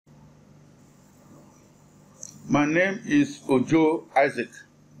My name is Ojo Isaac.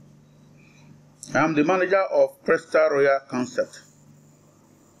 I am the manager of Presta Royal Concept.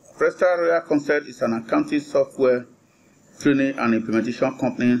 Presta Royal Concept is an accounting software training and implementation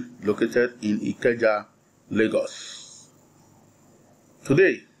company located in Ikeja, Lagos.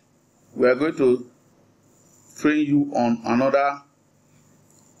 Today, we are going to train you on another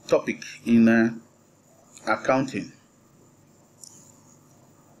topic in accounting.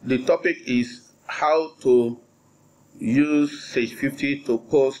 The topic is how to use Sage 50 to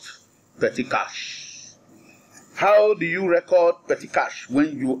post petty cash. How do you record petty cash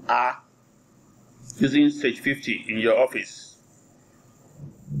when you are using Sage 50 in your office?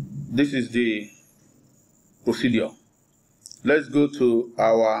 This is the procedure. Let's go to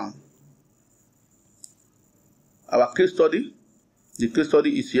our case study. The case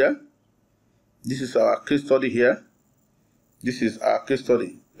study is here. This is our case study here. This is our case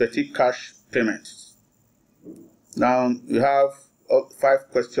study, petty cash payments. Now we have 5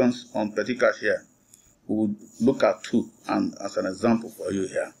 questions on petty cash here. We will look at 2 and as an example for you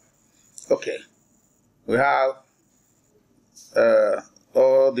here. Okay, we have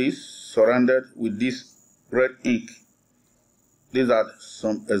all this surrounded with this red ink. These are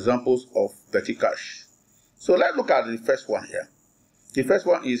some examples of petty cash. So let's look at the first one here. The first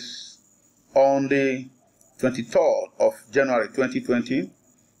one is on the 23rd of January 2020,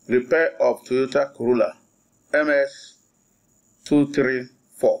 repair of Toyota Corolla MS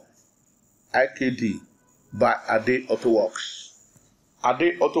 234 IKD by Ade Auto Works.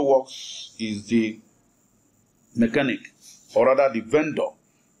 Ade Auto Works is the mechanic, or rather the vendor,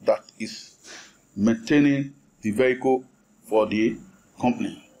 that is maintaining the vehicle for the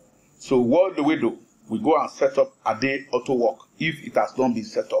company. So what do? We go and set up Ade Auto Works if it has not been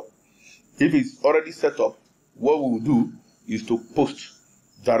set up. If it's already set up, what we will do is to post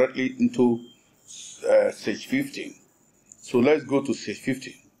directly into Sage 50. So let's go to Sage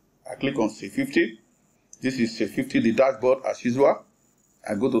 50. I click on Sage 50. This is Sage 50, the dashboard as usual.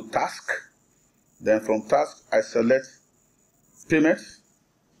 I go to task. Then from task, I select payment.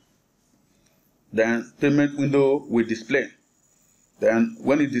 Then payment window will display. Then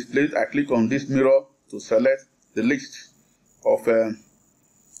when it displays, I click on this mirror to select the list of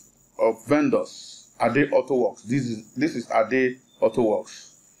vendors. Ade Auto Works. This is Ade Auto Works.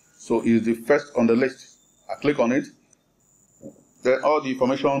 So it's the first on the list. I click on it. Then all the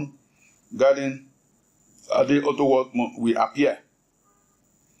information regarding Ade Auto Works will appear.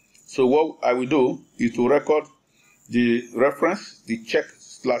 So what I will do is to record the reference, the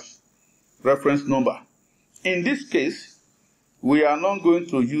check/reference number. In this case, we are not going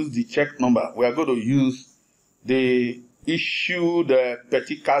to use the check number. We are going to use the issued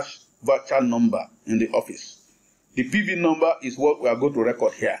petty cash voucher number in the office. The PV number is what we are going to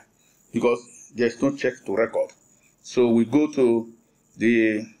record here because there's no check to record. So we go to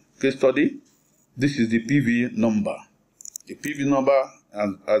the case study. This is the PV number. The PV number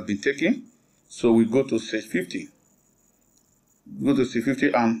has been taken. So we go to Sage 50. Go to Sage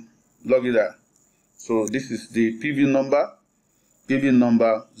 50 and log it there. So this is the PV number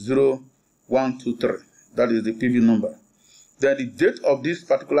 0123. That is the PV number. Then the date of this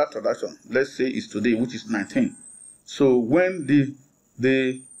particular transaction, let's say, is today, which is 19. So when the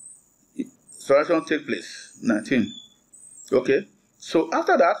transaction takes place, 19. Okay. So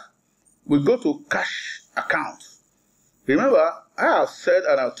after that, we go to cash account. Remember, I have said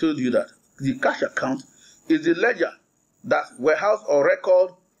and I've told you that the cash account is the ledger that warehouse or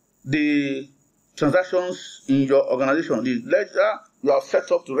record the transactions in your organization. The ledger you have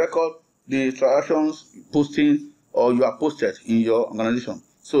set up to record the transactions posting or you are posted in your organization.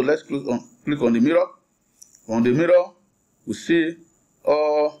 So let's click on the mirror. On the mirror, we see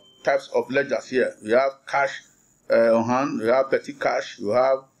all types of ledgers here. We have cash on hand, we have petty cash, we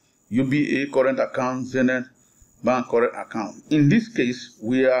have UBA current account, Zenith bank current account. In this case,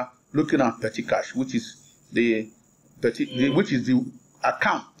 we are looking at petty cash, which is the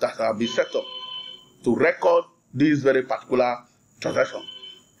account that has been set up to record this very particular transaction.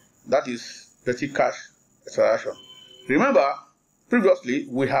 That is petty cash transaction. Remember, previously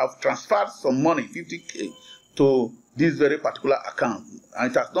we have transferred some money, 50K, to this very particular account,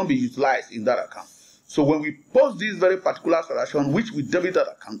 and it has not been utilized in that account. So when we post this very particular transaction, which we debit that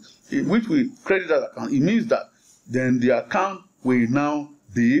account, which we credit that account, it means that then the account will now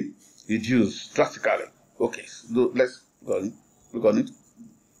be reduced drastically. Okay, so let's click on it.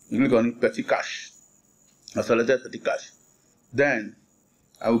 You click on it, petty cash. I selected petty cash. Then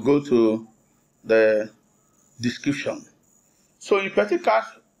I will go to the description. So in petty cash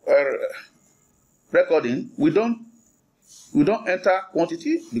recording, we don't enter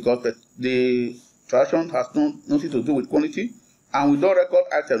quantity because the transaction has nothing to do with quantity, and we don't record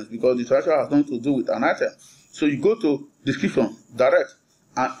items because the transaction has nothing to do with an item. So you go to description, direct,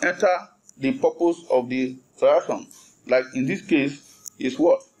 and enter the purpose of the transaction. Like in this case, is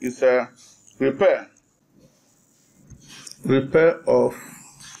what? It's a repair of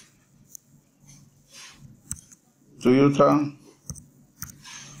Toyota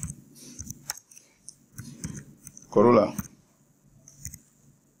Corolla.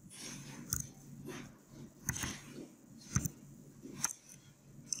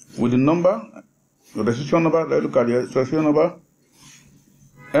 With the number, the registration number, let's look at the registration number,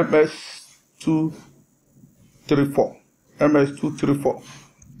 MS234, MS234,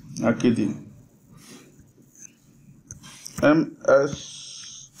 AKD,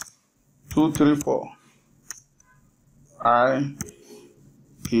 MS234,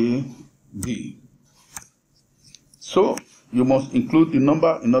 IKD. So you must include the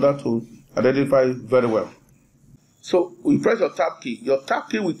number in order to identify it very well. So we press your tab key. Your tab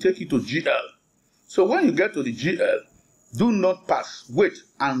key will take you to GL. So when you get to the GL, do not pass. Wait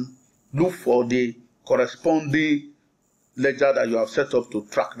and look for the corresponding ledger that you have set up to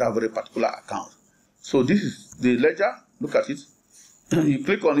track that very particular account. So this is the ledger. Look at it. You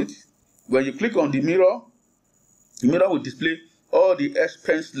click on it. When you click on the mirror will display all the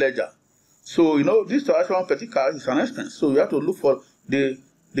expense ledger. So you know this transaction particular is an expense. So you have to look for the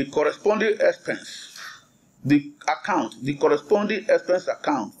corresponding expense. The corresponding expense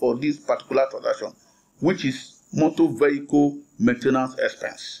account for this particular transaction, which is motor vehicle maintenance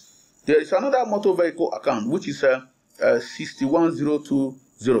expense. There is another motor vehicle account, which is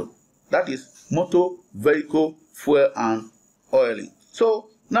 61020. That is motor vehicle fuel and oiling.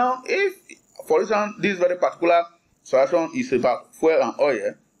 So now, if, for instance, this very particular transaction is about fuel and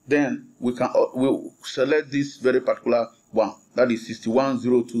oil, then we'll select this very particular one. That is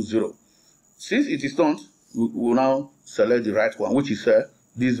 61020. Since it is done, we will now select the right one, which is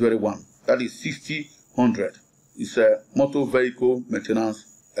this very one. That is 6000. It's a motor vehicle maintenance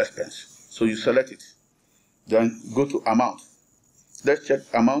expense. So you select it. Then go to amount. Let's check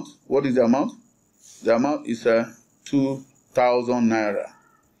amount. What is the amount? The amount is 2,000 naira.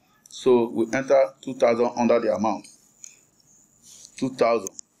 So we enter 2,000 under the amount. 2,000.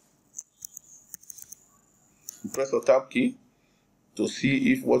 You press the tab key to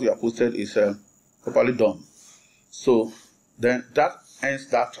see if what you have posted is properly done. So then that ends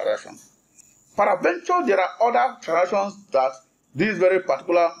that transaction. Peradventure, there are other transactions that this very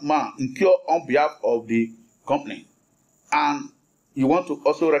particular man incur on behalf of the company, and you want to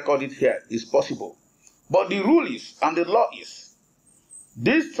also record it here. It's possible. But the rule is, and the law is,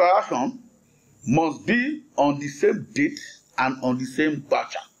 this transaction must be on the same date and on the same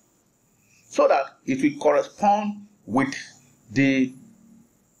voucher, so that it will correspond with the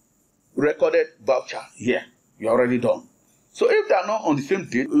recorded voucher here. You are already done. So if they are not on the same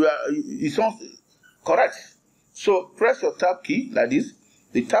date, it's not correct. So press your tab key like this.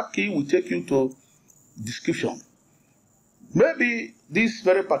 The tab key will take you to description. Maybe this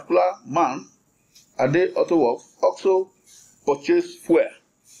very particular man at the Auto Works also purchased fuel.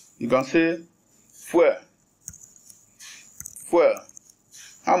 You can say fuel.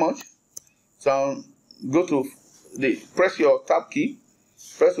 How much? So go to press your tab key.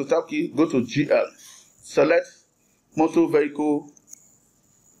 Press the tab key. Go to GL. Select motor vehicle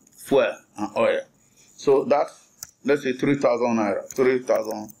fuel and oil. So that, let's say 3,000 naira.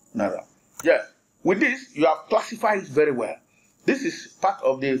 3,000 naira. Yeah. With this, you have classified it very well. This is part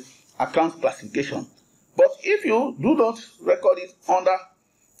of the account classification. But if you do not record it under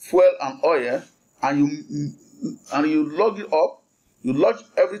fuel and oil, and you log it up, you log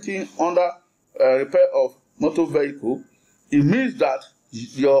everything under repair of motor vehicle, it means that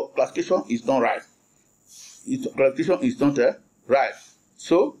your classification is not right. Classification is not right.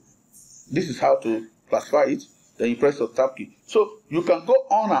 So this is how to classify it. Then you press the tab key. So you can go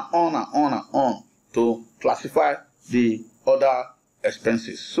on and on and on and on to classify the other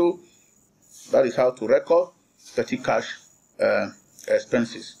expenses. So that is how to record petty cash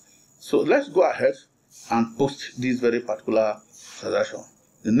expenses. So let's go ahead and post this very particular transaction.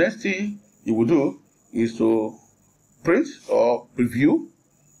 The next thing you will do is to print or preview,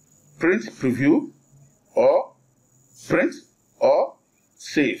 or print or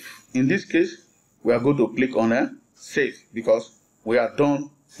save. In this case, we are going to click on save because we are done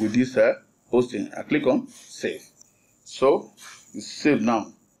with this posting. I click on save. So it's saved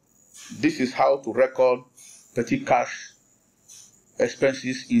now. This is how to record petty cash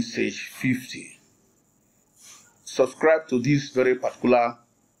expenses in Sage 50. Subscribe to this very particular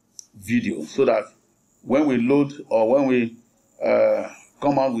video so that when we load or when we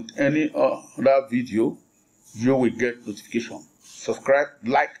come out with any other video, you will get notification. Subscribe,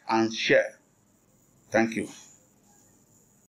 like, and share. Thank you.